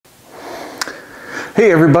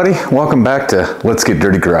Hey everybody, welcome back to Let's Get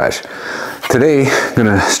Dirty Garage. Today I'm going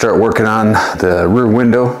to start working on the rear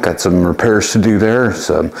window. Got some repairs to do there,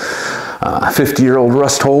 some 50-year-old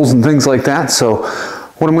rust holes and things like that. So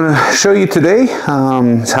what I'm going to show you today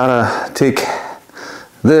is how to take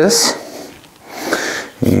this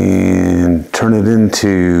and turn it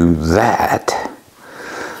into that.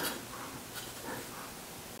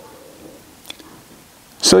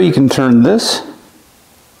 So you can turn this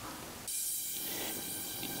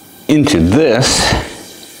into this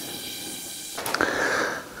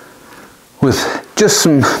with just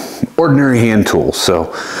some ordinary hand tools.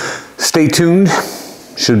 So stay tuned,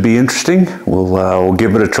 should be interesting. We'll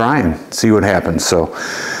give it a try and see what happens. So,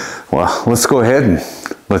 well, let's go ahead and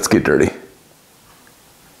let's get dirty.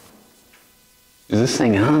 Is this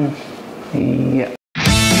thing on? Yeah.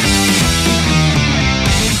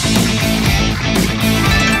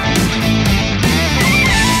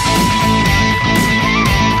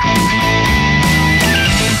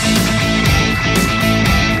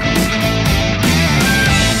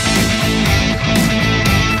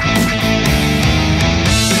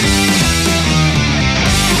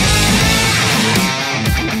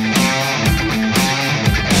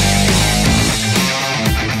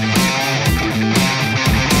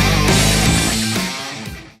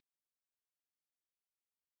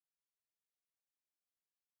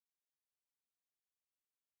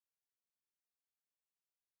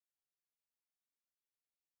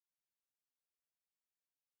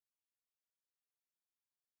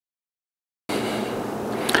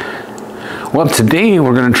 Well, today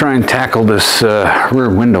we're going to try and tackle this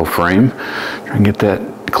rear window frame. Try and get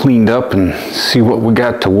that cleaned up and see what we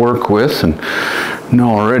got to work with, and know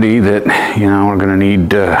already that, you know, we're going to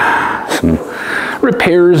need some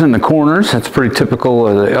repairs in the corners. That's pretty typical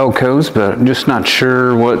of the Elcos, but I'm just not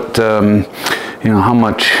sure what, you know, how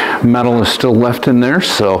much metal is still left in there.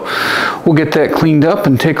 So we'll get that cleaned up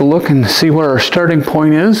and take a look and see where our starting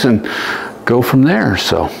point is and go from there.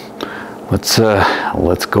 So let's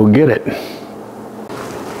go get it.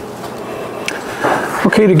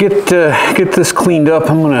 Okay, to get this cleaned up,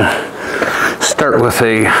 I'm going to start with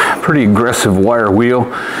a pretty aggressive wire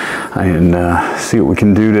wheel and see what we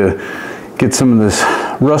can do to get some of this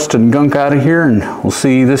rust and gunk out of here. And we'll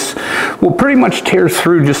see, this will pretty much tear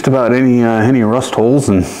through just about any rust holes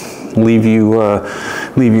and leave you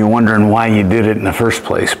wondering why you did it in the first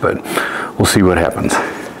place. But we'll see what happens.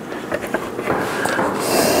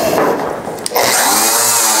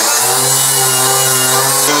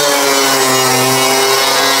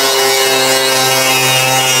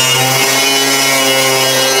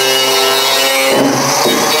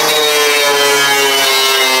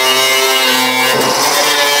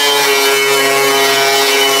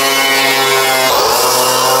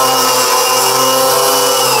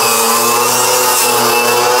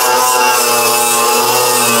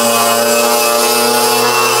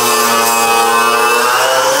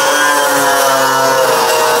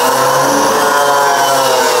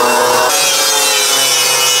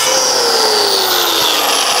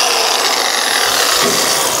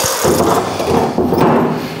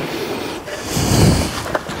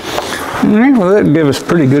 All right, well, that gave us a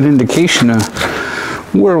pretty good indication of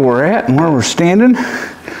where we're at and where we're standing.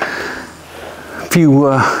 A few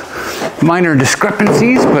minor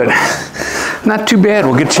discrepancies, but not too bad.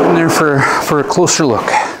 We'll get you in there for a closer look.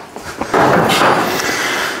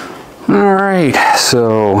 All right,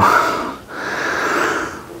 so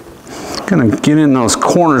gonna get in those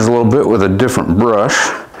corners a little bit with a different brush,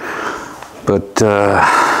 but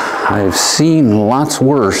I've seen lots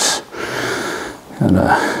worse. Got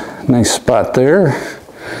a nice spot there.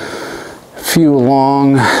 A few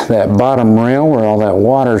along that bottom rail where all that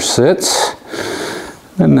water sits.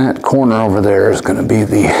 Then that corner over there is going to be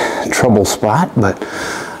the trouble spot, but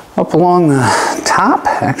up along the top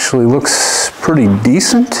actually looks pretty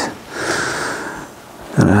decent.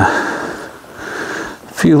 Got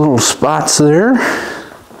a few little spots there,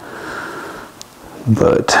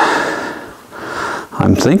 but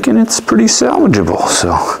I'm thinking it's pretty salvageable.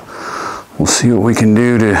 So we'll see what we can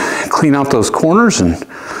do to clean out those corners and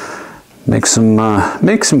make some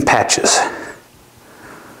patches.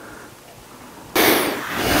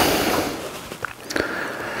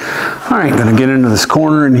 All right, gonna get into this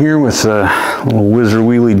corner in here with a little whizzer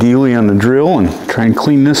wheelie dealy on the drill and try and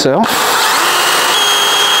clean this out.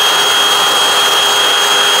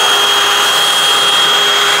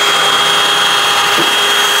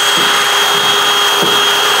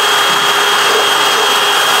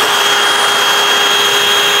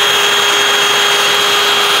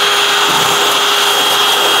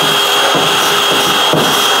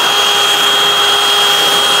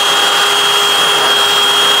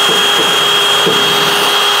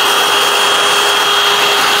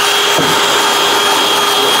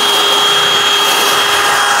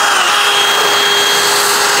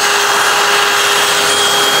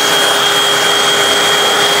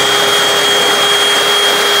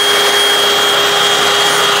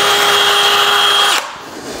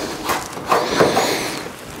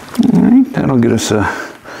 get us a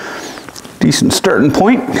decent starting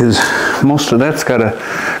point, because most of that's got to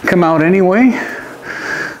come out anyway.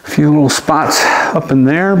 A few little spots up in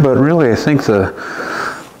there, but really I think the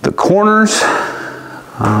corners,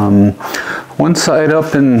 one side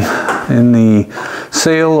up in the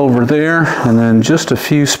sail over there, and then just a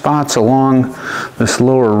few spots along this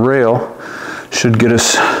lower rail should get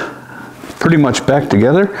us pretty much back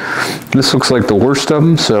together. This looks like the worst of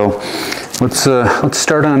them, so let's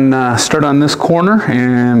start on this corner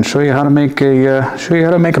and show you how to make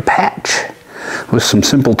a patch with some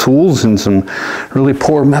simple tools and some really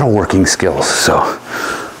poor metalworking skills. So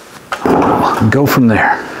go from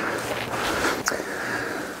there.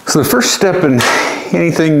 So the first step in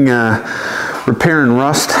anything repair and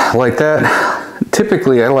rust like that,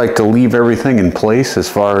 typically I like to leave everything in place. As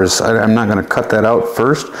far as I'm not going to cut that out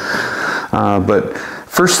first, but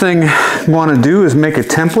first thing you want to do is make a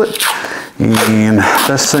template. And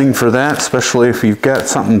best thing for that, especially if you've got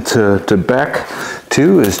something to back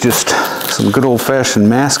to, is just some good old-fashioned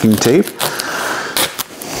masking tape.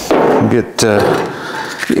 Get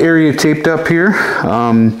the area taped up here.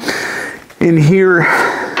 In here,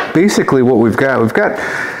 basically what we've got,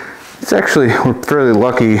 it's actually, we're fairly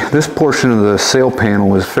lucky. This portion of the sail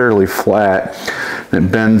panel is fairly flat.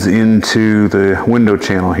 It bends into the window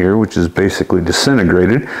channel here, which is basically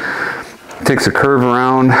disintegrated. Takes a curve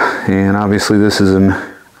around, and obviously this is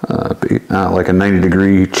like a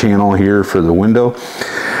 90-degree channel here for the window.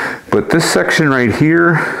 But this section right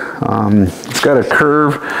here, it's got a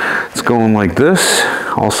curve. It's going like this,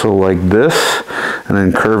 also like this, and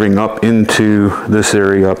then curving up into this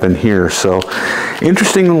area up in here. So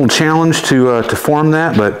interesting little challenge to form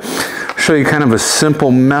that, but I'll show you kind of a simple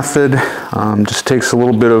method. Just takes a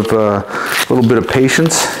little bit of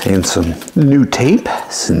patience and some new tape,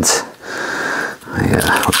 since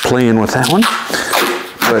I'm playing with that one.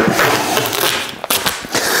 But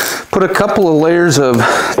put a couple of layers of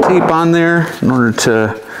tape on there in order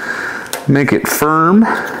to make it firm.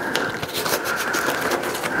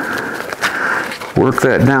 Work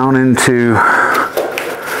that down into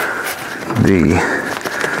the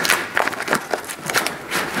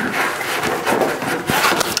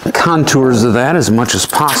contours of that as much as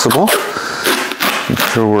possible. Make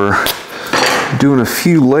sure we're doing a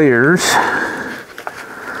few layers,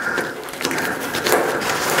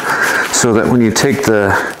 so that when you take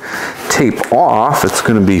the tape off, it's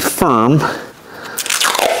going to be firm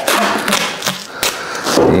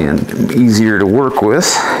and easier to work with.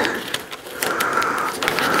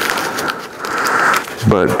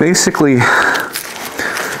 But basically,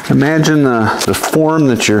 imagine the form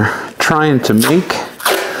that you're trying to make.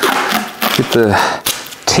 Get the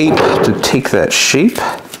tape to take that shape.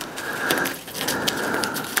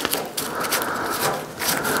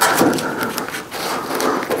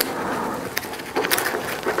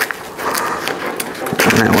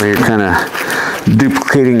 That way you're kind of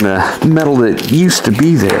duplicating the metal that used to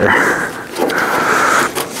be there.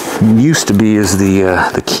 Used to be is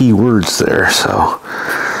the key words there, so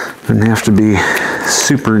it doesn't have to be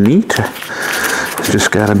super neat. It's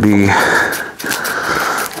just got to be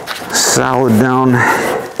solid down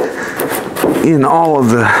in all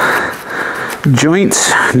of the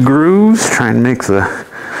joints, grooves. Try and make the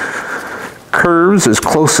curves as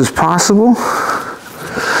close as possible.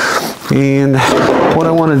 And what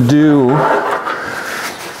I want to do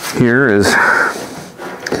here is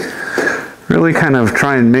really kind of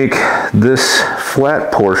try and make this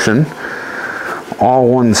flat portion all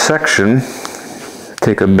one section.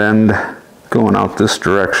 Take a bend going out this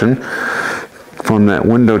direction from that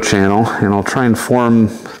window channel, and I'll try and form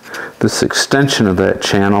this extension of that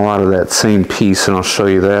channel out of that same piece, and I'll show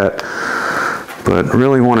you that. But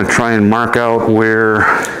really want to try and mark out where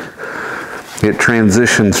it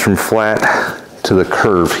transitions from flat to the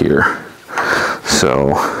curve here.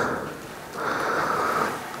 So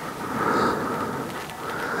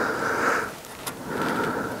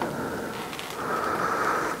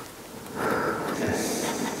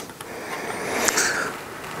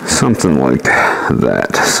something like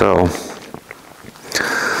that. So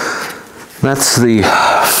that's the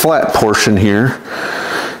flat portion here.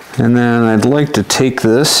 And then I'd like to take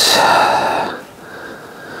this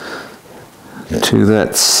to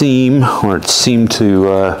that seam, or it seemed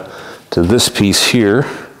to this piece here.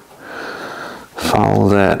 Follow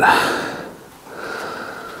that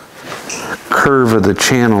curve of the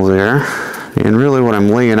channel there. And really what I'm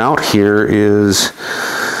laying out here is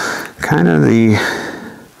kind of the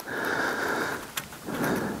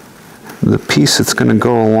piece that's going to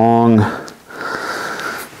go along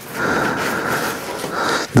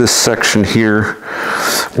this section here.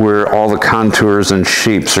 where all the contours and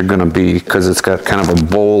shapes are going to be, because it's got kind of a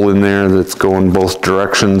bowl in there that's going both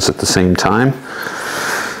directions at the same time.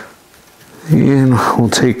 And we'll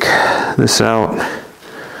take this out,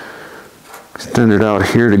 extend it out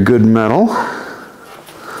here to good metal.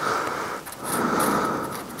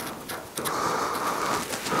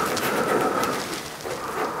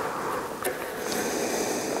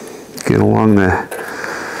 Get along the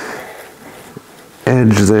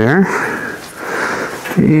edge there,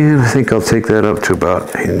 and I think I'll take that up to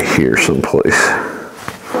about in here someplace.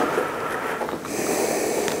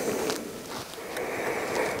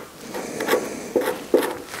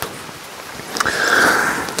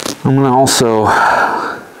 I'm going to also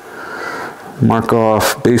mark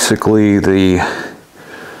off basically the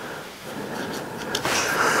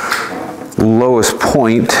lowest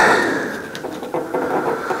point,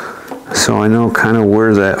 so I know kind of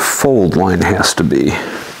where that fold line has to be.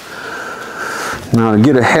 Now to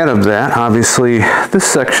get ahead of that, obviously this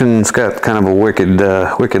section's got kind of a wicked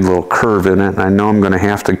little curve in it, and I know I'm going to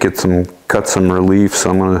have to cut some relief,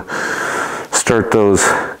 so I'm going to start those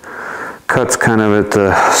cuts kind of at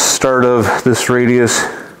the start of this radius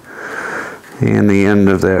and the end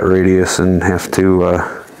of that radius, and have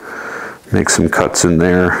to make some cuts in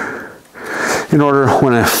there in order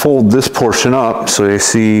when I fold this portion up. So you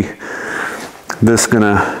see this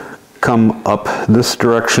gonna come up this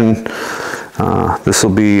direction. This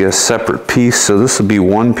will be a separate piece, so this will be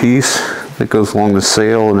one piece that goes along the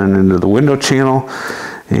sail and then into the window channel,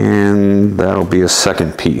 and that'll be a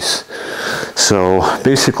second piece. So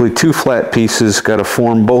basically two flat pieces, got to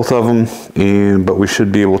form both of them, but we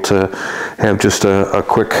should be able to have just a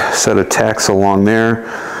quick set of tacks along there,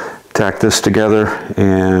 tack this together,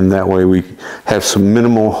 and that way we have some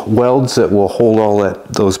minimal welds that will hold all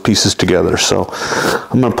those pieces together. So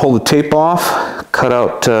I'm going to pull the tape off, cut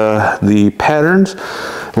out the patterns,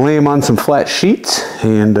 lay them on some flat sheets,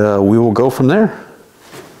 and we will go from there.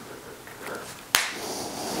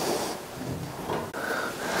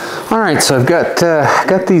 Alright, so I've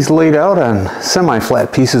got these laid out on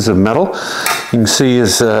semi-flat pieces of metal. You can see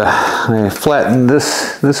as I flattened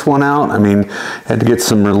this one out, I mean, had to get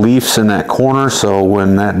some reliefs in that corner, so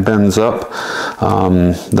when that bends up,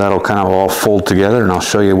 that'll kind of all fold together, and I'll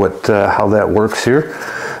show you how that works here.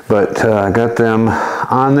 But I got them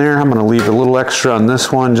on there. I'm going to leave a little extra on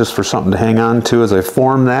this one just for something to hang on to as I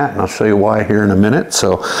form that, and I'll show you why here in a minute.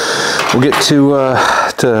 So we'll get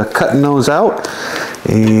to cutting those out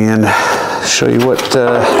and show you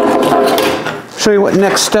what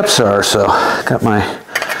next steps are. So got my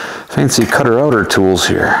fancy cutter outer tools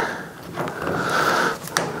here.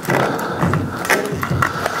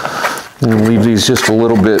 I'm going to leave these just a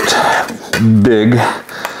little bit big,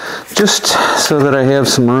 just so that I have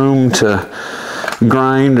some room to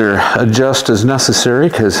grind or adjust as necessary,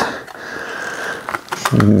 because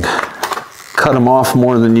you can cut them off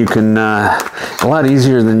more than you can, a lot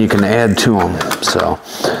easier than you can add to them. So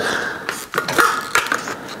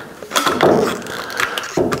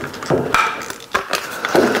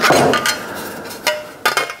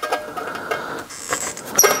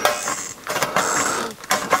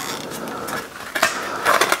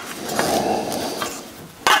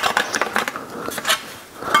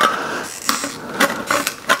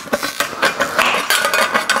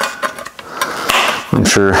I'm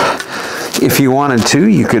sure if you wanted to,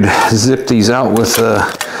 you could zip these out with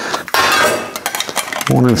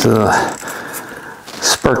one of the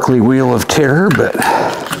sparkly wheel of terror, but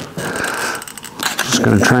I'm just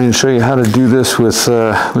going to try and show you how to do this with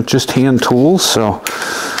just hand tools. So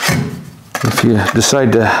if you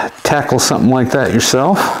decide to tackle something like that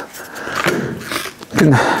yourself, you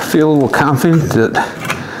can feel a little confident that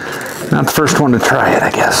you're not the first one to try it, I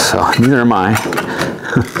guess. So neither am I.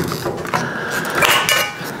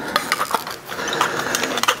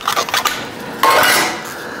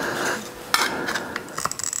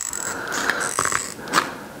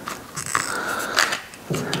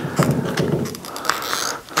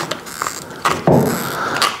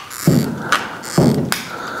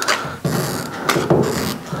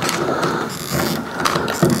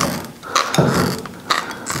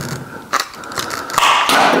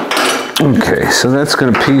 Okay, so that's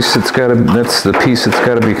the piece that's got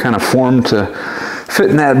to be kind of formed to fit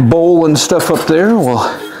in that bowl and stuff up there. We'll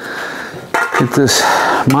get this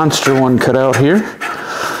monster one cut out here.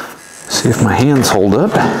 See if my hands hold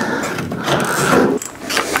up.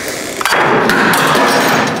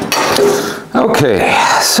 Okay,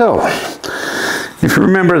 so if you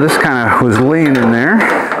remember, this kind of was laying in there.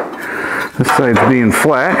 This side's being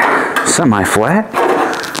flat, semi-flat.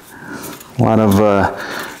 A lot of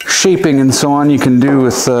shaping and so on you can do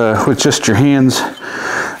with just your hands.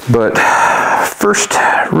 But first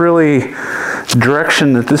really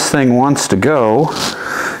direction that this thing wants to go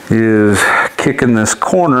is kicking this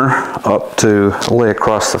corner up to lay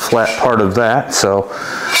across the flat part of that. So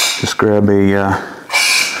just grab a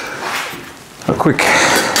quick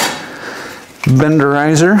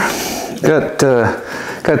benderizer.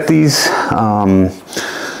 Got these,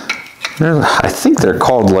 I think they're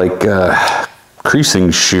called like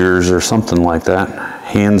creasing shears or something like that.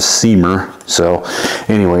 Hand seamer. So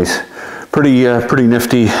anyways, pretty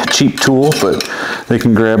nifty, cheap tool, but they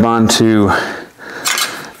can grab onto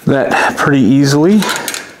that pretty easily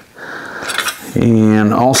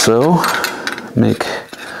and also make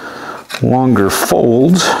longer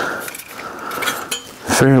folds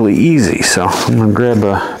fairly easy. So I'm going to grab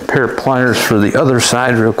a pair of pliers for the other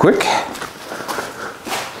side real quick.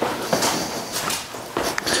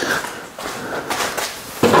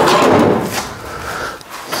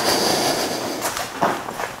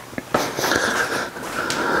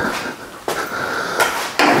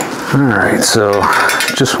 Alright, so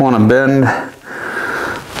just want to bend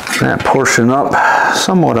that portion up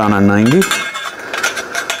somewhat on a 90.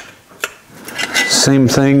 Same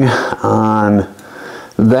thing on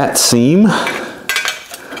that seam.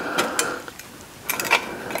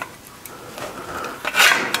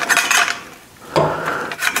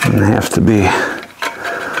 Doesn't have to be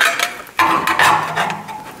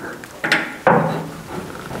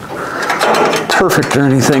perfect or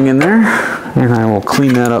anything in there. And I will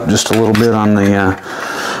clean that up just a little bit on the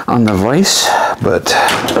vise, but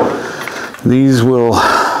these will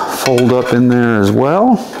fold up in there as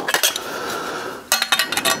well.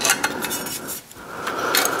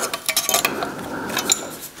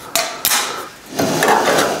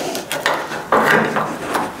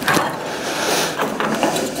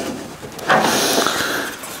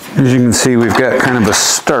 As you can see, we've got kind of a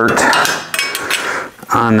start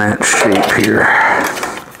on that shape here.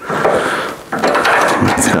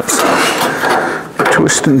 Got some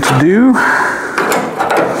twisting to do.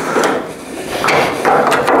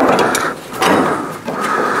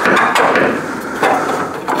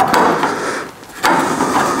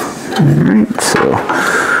 Alright, so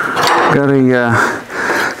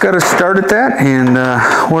got a start at that, and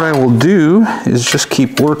what I will do is just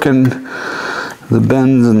keep working the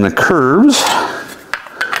bends and the curves.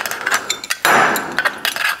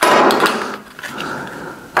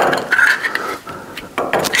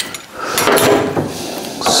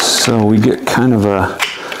 So we get kind of a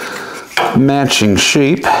matching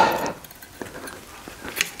shape.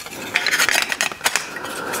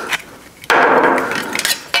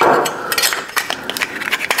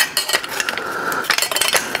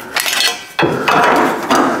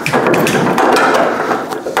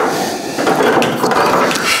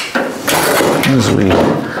 As we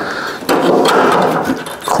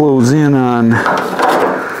close in on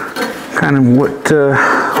kind of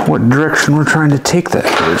what direction we're trying to take that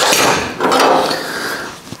first.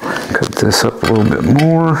 Cut this up a little bit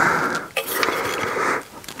more.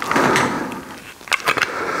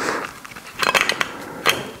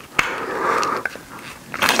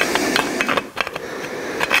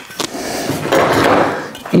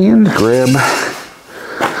 And grab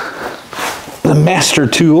the master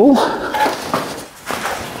tool.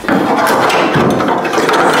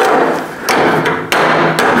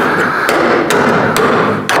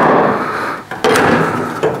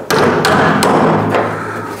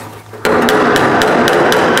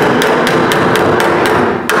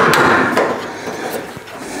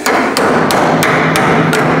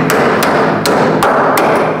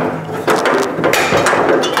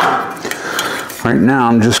 Right now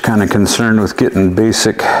I'm just kind of concerned with getting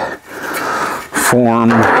basic form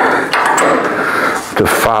to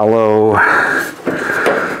follow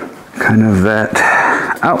kind of that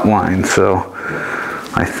outline. So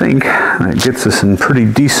I think that gets us in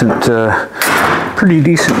pretty decent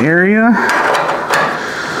area.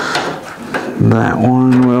 That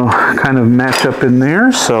one will kind of match up in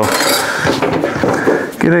there. So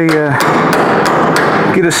get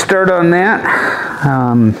a start on that.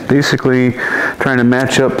 Basically trying to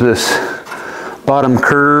match up this bottom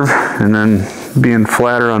curve and then being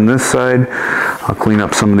flatter on this side. I'll clean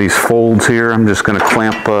up some of these folds here. I'm just going to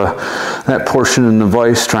clamp that portion in the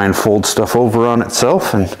vise, try and fold stuff over on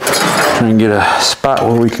itself, and try and get a spot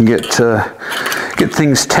where we can get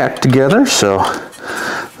things tacked together. So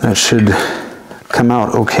that should come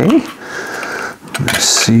out okay. Let's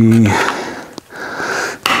see.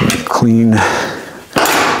 Clean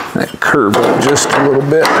that curve up just a little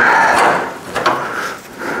bit.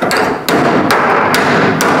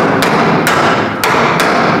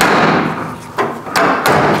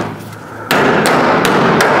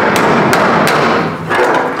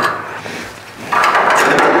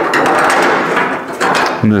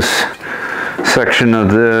 this section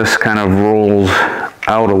of this kind of rolls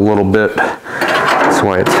out a little bit. That's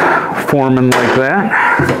why it's forming like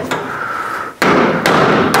that.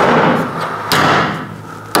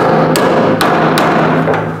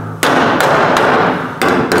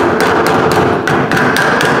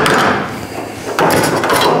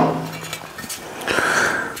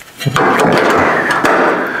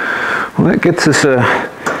 Well, that gets us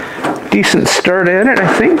a decent start at it,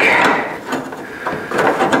 I think.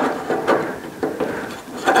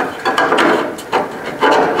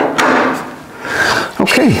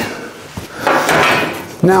 Okay.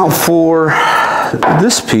 Now for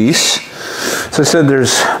this piece, as I said,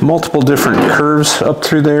 there's multiple different curves up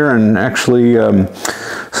through there, and actually,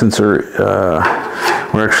 since we're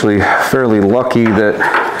actually fairly lucky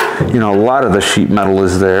that, you know, a lot of the sheet metal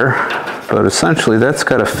is there. But essentially that's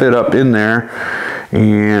got to fit up in there,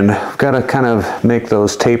 and I've got to kind of make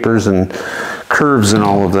those tapers and curves and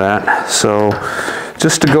all of that. So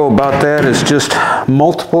just to go about that is just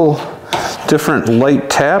multiple different light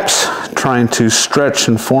taps trying to stretch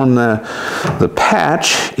and form the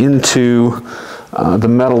patch into the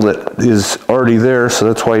metal that is already there. So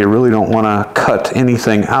that's why you really don't want to cut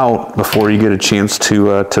anything out before you get a chance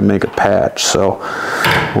to make a patch. So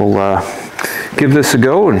we'll give this a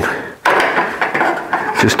go, and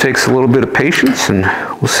just takes a little bit of patience, and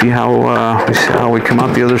we'll see how we come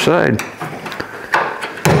out the other side.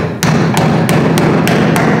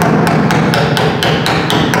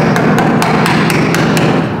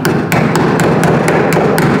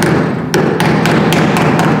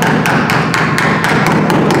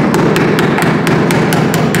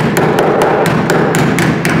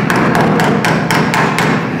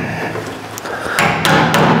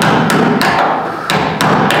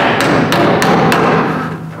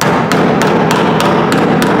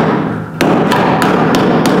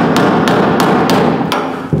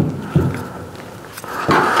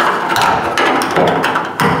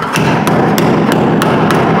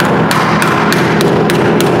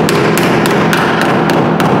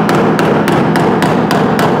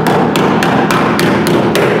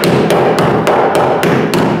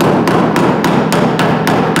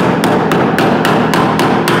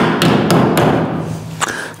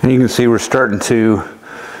 And you can see we're starting to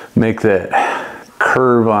make that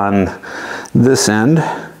curve on this end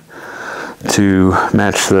to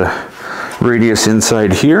match the radius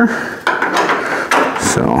inside here.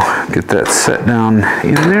 So get that set down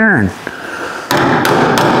in there, and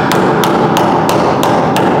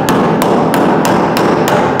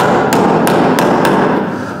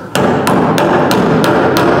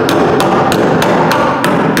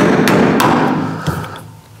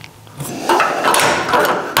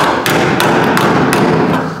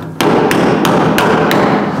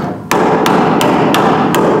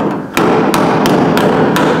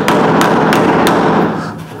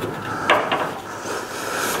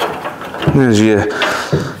as you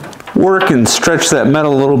work and stretch that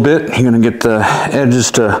metal a little bit, you're going to get the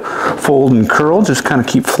edges to fold and curl. Just kind of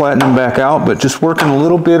keep flattening back out, but just working a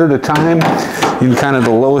little bit at a time in kind of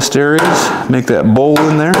the lowest areas. Make that bowl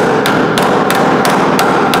in there.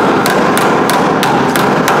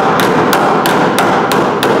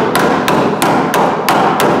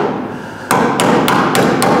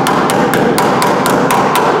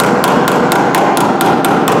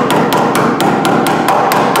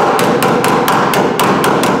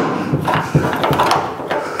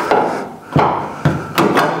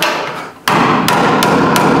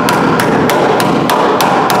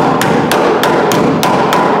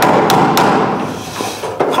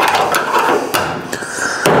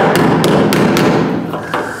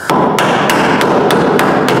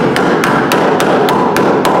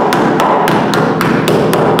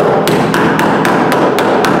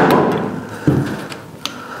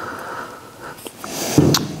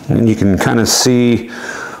 And you can kind of see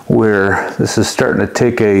where this is starting to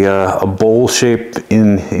take a bowl shape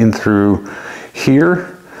in through here,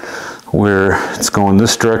 where it's going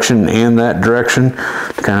this direction and that direction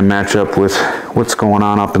to kind of match up with what's going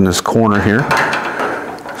on up in this corner here.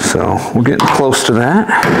 So we're getting close to that.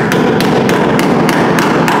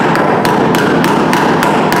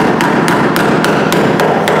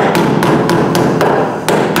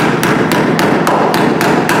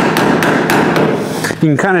 You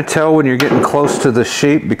can kind of tell when you're getting close to the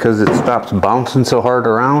shape because it stops bouncing so hard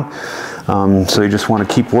around. So you just want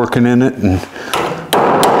to keep working in it and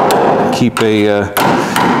keep a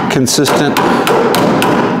consistent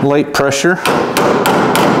light pressure.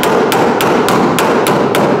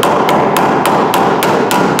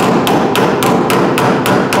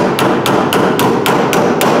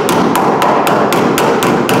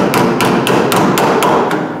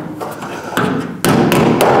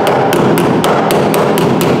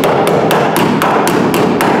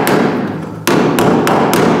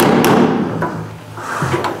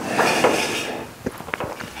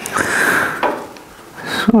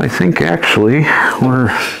 So I think actually we're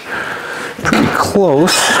pretty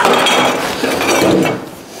close.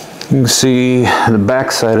 You can see the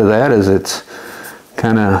back side of that is it's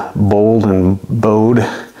kind of bold and bowed,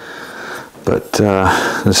 but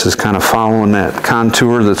this is kind of following that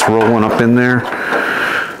contour that's rolling up in there.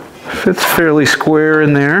 Fits fairly square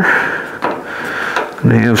in there. And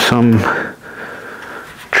they have some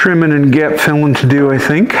trimming and gap filling to do, I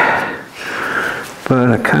think,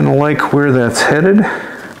 but I kind of like where that's headed,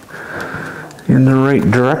 in the right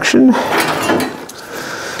direction.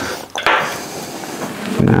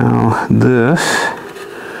 Now this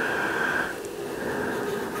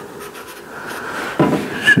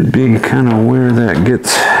should be kind of where that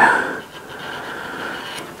gets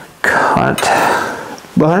cut,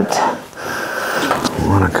 but I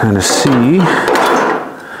want to kind of see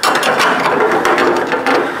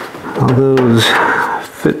how those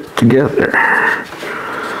fit together.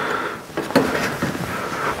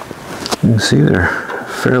 You can see they're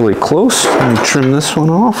fairly close. Let me trim this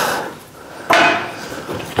one off.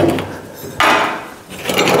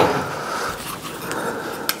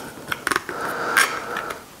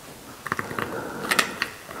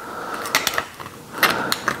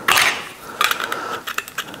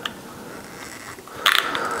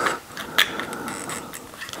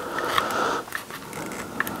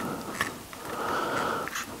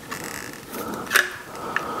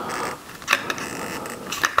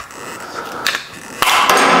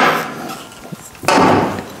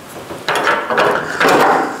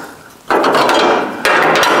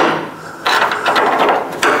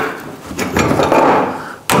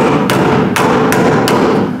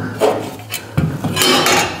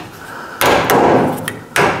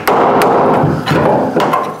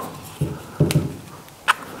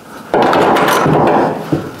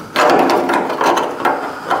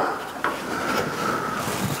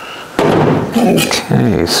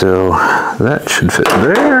 Okay, so that should fit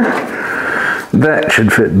there, that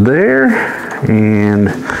should fit there, and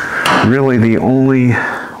really the only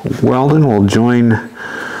welding will join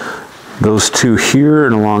those two here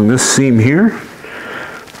and along this seam here,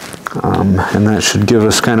 and that should give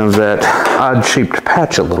us kind of that odd shaped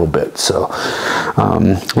patch a little bit. So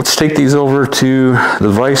let's take these over to the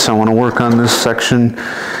vise. I want to work on this section,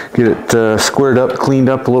 get it squared up, cleaned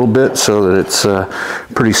up a little bit so that it's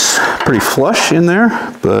pretty flush in there,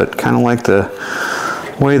 but kind of like the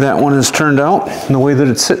way that one has turned out and the way that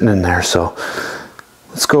it's sitting in there. So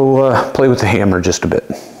let's go play with the hammer just a bit.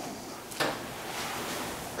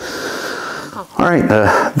 All right,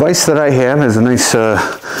 the vise that I have has a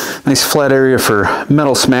nice flat area for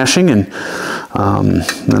metal smashing, and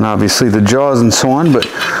then obviously the jaws and so on. But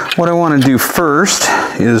what I want to do first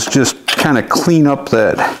is just kind of clean up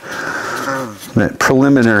that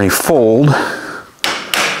preliminary fold.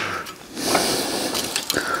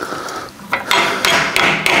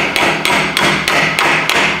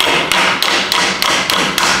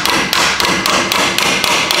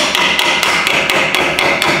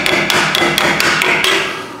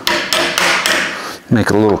 Make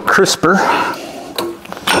it a little crisper.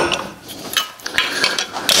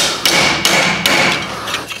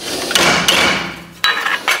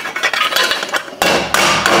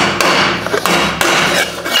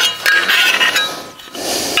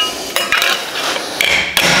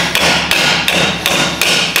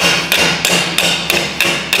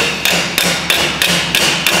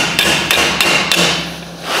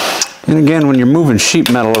 And again, when you're moving sheet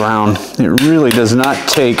metal around, it really does not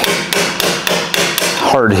take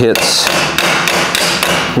hard hits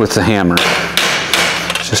with the hammer.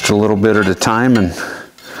 Just a little bit at a time, and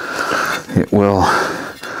it will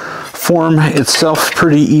form itself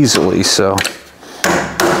pretty easily. So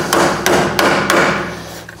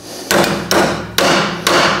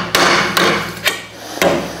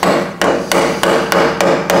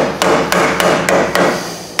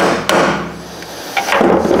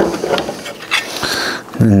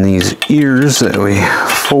and these ears that we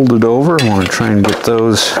folded over, I want to try and get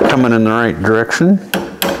those coming in the right direction.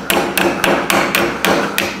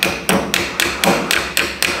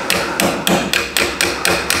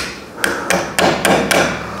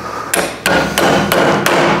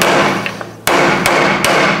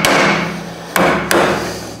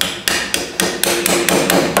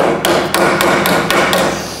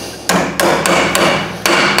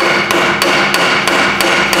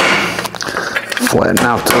 Flatten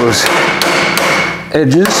out those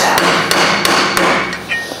edges.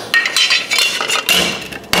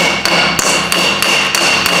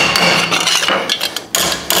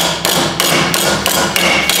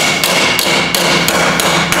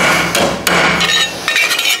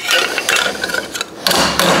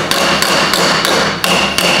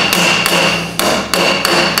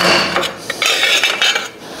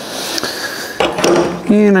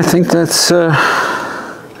 And I think that's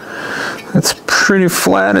pretty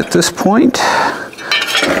flat at this point.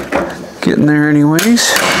 Getting there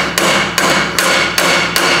anyways.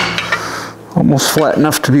 Almost flat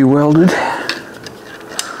enough to be welded.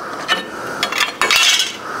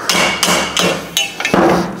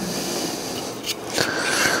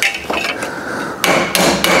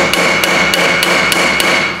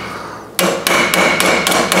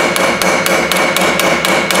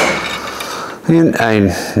 And I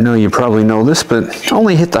know you probably know this, but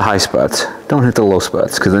only hit the high spots. Don't hit the low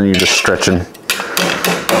spots, because then you're just stretching.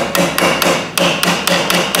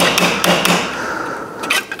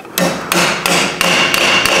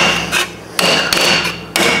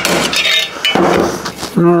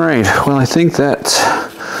 All right, well, I think that's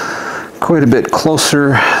quite a bit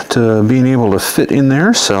closer to being able to fit in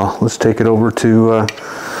there. So let's take it over to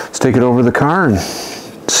the car and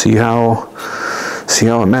see how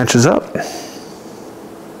it matches up.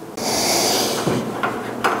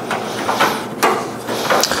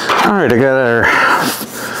 All right, I got our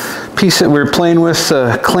piece that we were playing with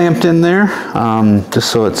clamped in there,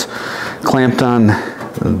 just so it's clamped on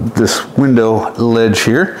this window ledge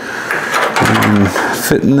here. And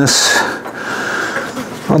fitting this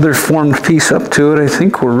other formed piece up to it, I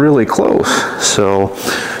think we're really close. So,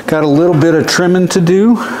 got a little bit of trimming to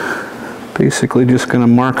do. Basically just going to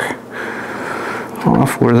mark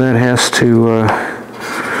off where that has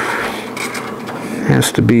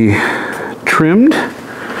to be trimmed.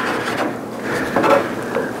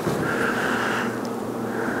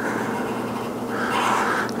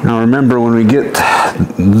 Now remember, when we get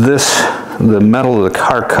the metal of the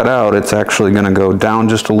car cut out, it's actually going to go down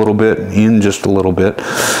just a little bit, in just a little bit.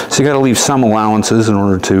 So you got to leave some allowances in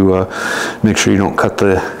order to make sure you don't cut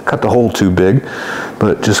the hole too big.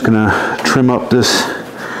 But just going to trim up this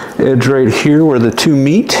edge right here where the two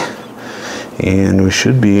meet, and we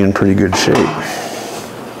should be in pretty good shape.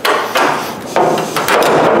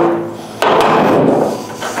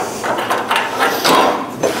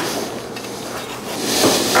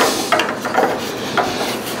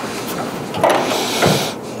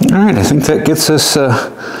 All right, I think that gets us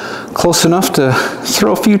close enough to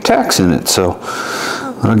throw a few tacks in it. So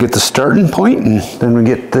I'll get the starting point, and then we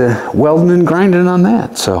get the welding and grinding on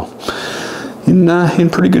that. So in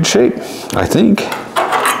pretty good shape, I think.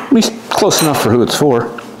 At least close enough for who it's for.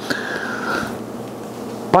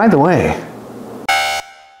 By the way,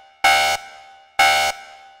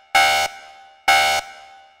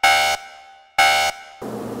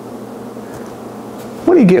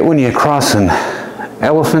 what do you get when you cross an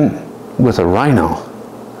elephant with a rhino?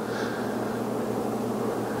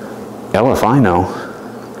 Elephino.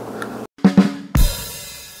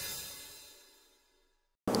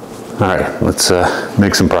 All right, let's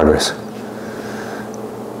make some progress.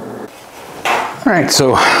 All right,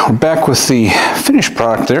 so we're back with the finished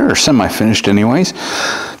product there, or semi-finished anyways.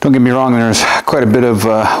 Don't get me wrong, there's quite a bit of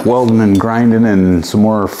welding and grinding and some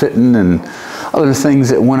more fitting and other things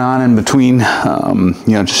that went on in between, you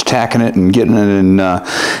know, just tacking it and getting it in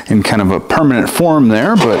kind of a permanent form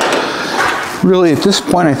there. But really at this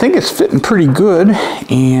point, I think it's fitting pretty good.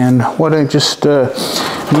 And what I just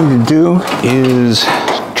need to do is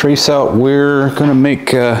trace out where we're going to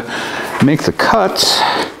make the cuts,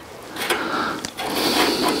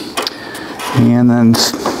 and then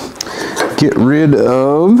get rid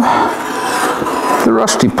of the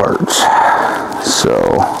rusty parts.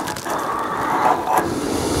 So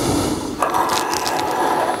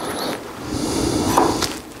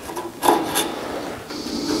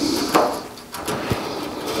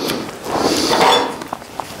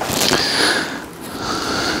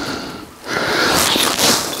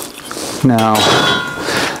now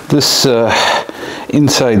this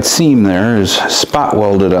inside seam there is spot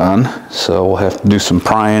welded on, so we'll have to do some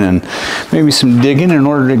prying and maybe some digging in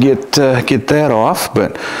order to get that off.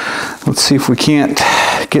 But let's see if we can't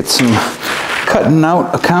get some cutting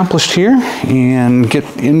out accomplished here and get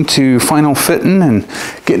into final fitting and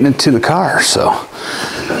getting it to the car. So a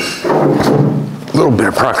little bit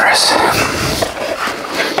of progress.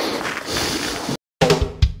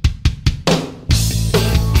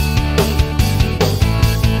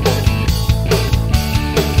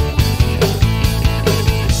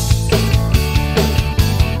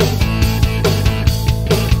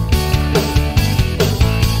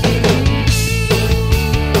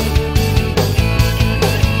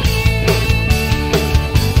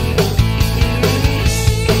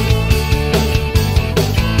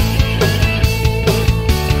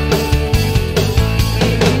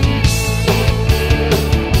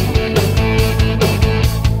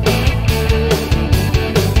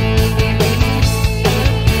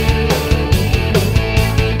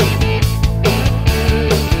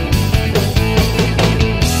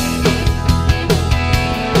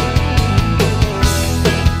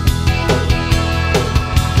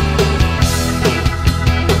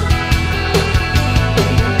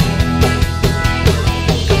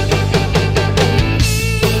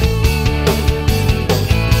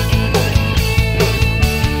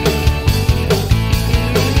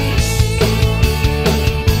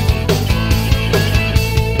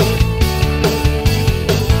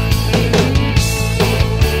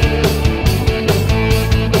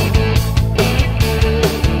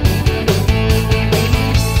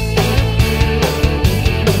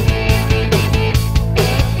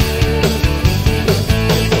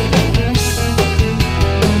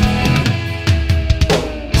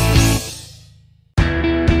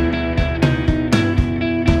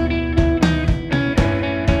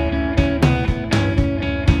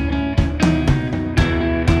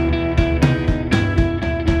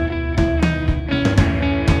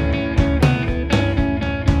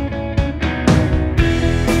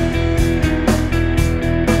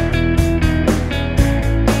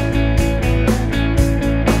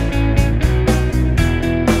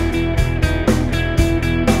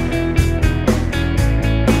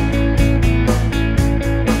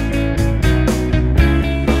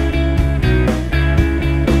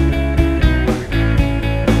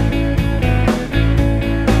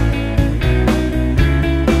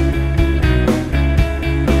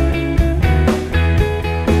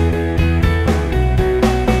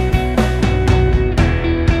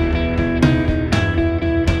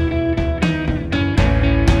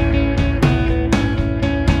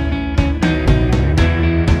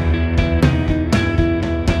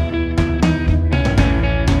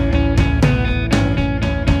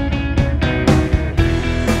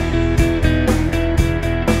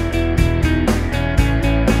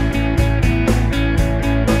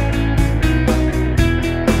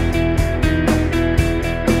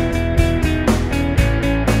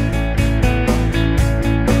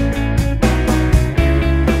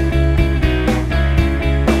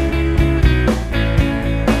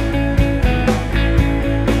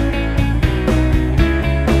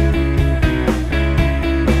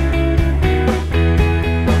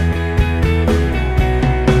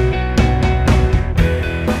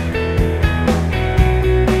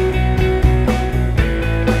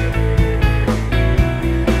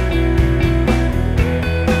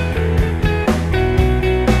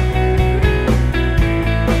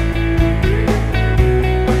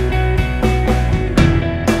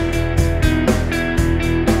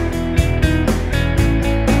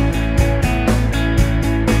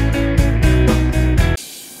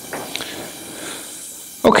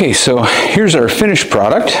 Okay, so here's our finished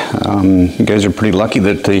product. You guys are pretty lucky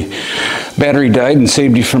that the battery died and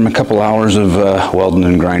saved you from a couple hours of welding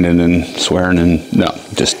and grinding and swearing and, no,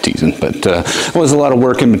 just teasing. But it was a lot of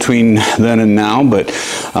work in between then and now, but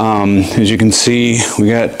as you can see, we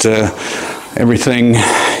got everything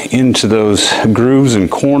into those grooves and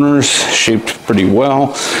corners, shaped pretty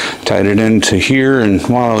well, tied it into here, and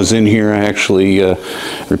while I was in here, I actually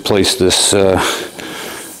replaced this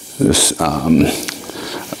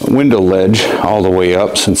window ledge all the way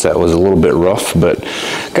up, since that was a little bit rough, but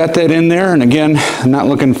got that in there. And again, not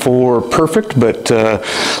looking for perfect, but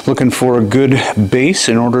looking for a good base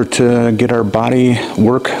in order to get our body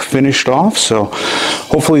work finished off. So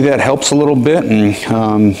hopefully that helps a little bit,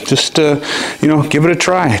 and just you know, give it a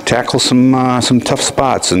try, tackle some tough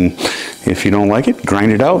spots, and if you don't like it,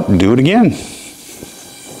 grind it out and do it again.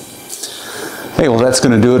 Hey, well, that's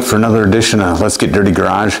going to do it for another edition of Let's Get Dirty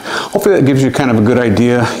Garage. Hopefully that gives you kind of a good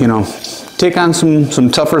idea, you know, take on some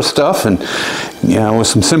tougher stuff, and you know, with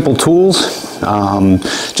some simple tools.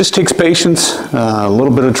 Just takes patience, a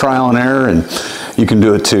little bit of trial and error, and you can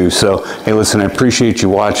do it too. So, hey, listen, I appreciate you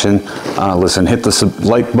watching. Listen, hit the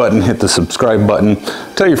like button, hit the subscribe button,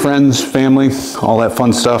 tell your friends, family, all that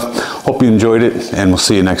fun stuff. Hope you enjoyed it, and we'll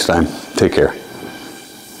see you next time. Take care.